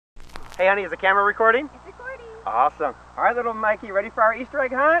Hey honey, is the camera recording? It's recording. Awesome. All right, little Mikey, ready for our Easter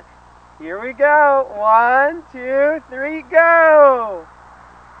egg hunt? Here we go. 1, 2, 3, go!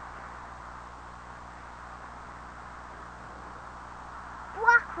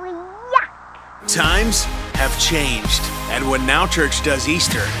 Broccoli, yuck! Times have changed, and when Now Church does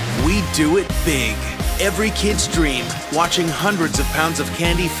Easter, we do it big. Every kid's dream, watching hundreds of pounds of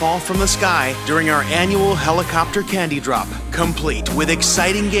candy fall from the sky during our annual helicopter candy drop, complete with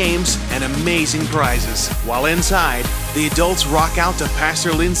exciting games and amazing prizes. While inside, the adults rock out to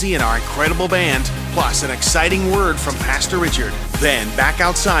Pastor Lindsey and our incredible band, plus an exciting word from Pastor Richard. Then back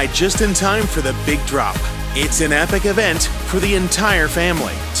outside just in time for the big drop. It's an epic event for the entire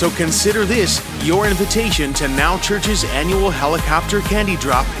family. So consider this your invitation to Now Church's annual helicopter candy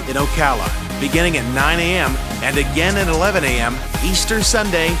drop in Ocala, beginning at 9 a.m. and again at 11 a.m. Easter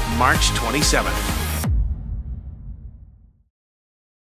Sunday, March 27th.